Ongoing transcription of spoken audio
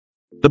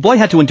The boy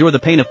had to endure the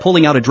pain of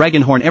pulling out a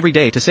dragon horn every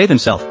day to save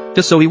himself,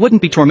 just so he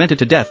wouldn't be tormented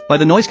to death by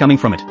the noise coming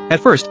from it. At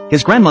first,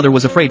 his grandmother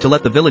was afraid to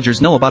let the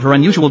villagers know about her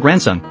unusual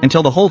grandson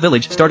until the whole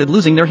village started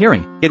losing their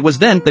hearing. It was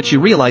then that she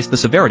realized the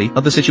severity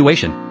of the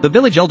situation. The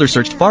village elder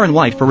searched far and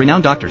wide for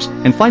renowned doctors,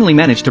 and finally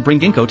managed to bring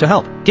Ginkgo to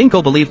help.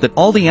 Ginkgo believed that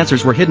all the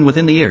answers were hidden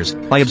within the ears.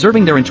 By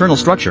observing their internal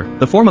structure,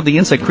 the form of the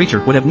insect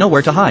creature would have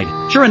nowhere to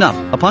hide. Sure enough,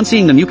 upon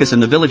seeing the mucus in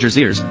the villagers'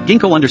 ears,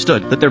 Ginkgo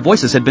understood that their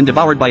voices had been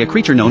devoured by a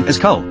creature known as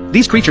Ko.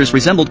 These creatures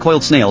resembled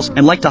coiled snails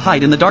and liked to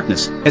hide in the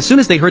darkness. As soon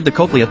as they heard the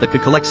cochlea that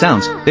could collect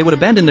sounds, they would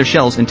abandon their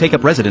shells and take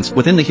up residence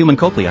within the human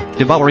cochlea,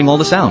 devouring all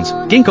the sounds.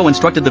 Ginkgo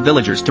instructed the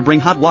villagers to bring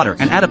hot water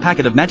and add a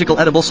packet of magical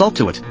edible salt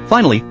to it.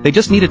 Finally, they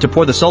just needed to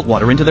pour the salt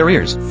water into their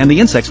ears, and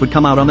the insects would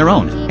come out on their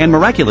own. And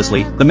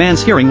miraculously, the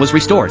man's hearing was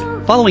restored.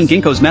 Following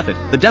Ginkgo's method,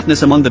 the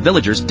deafness among the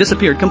villagers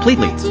disappeared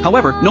completely.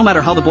 However, no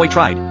matter how the boy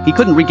tried, he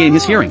couldn't regain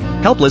his hearing.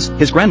 Helpless,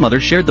 his grandmother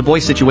shared the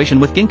boy's situation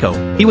with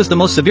Ginkgo. He was the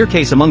most severe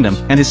case among them,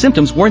 and his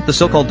symptoms weren't the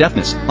so-called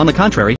deafness. On the contrary,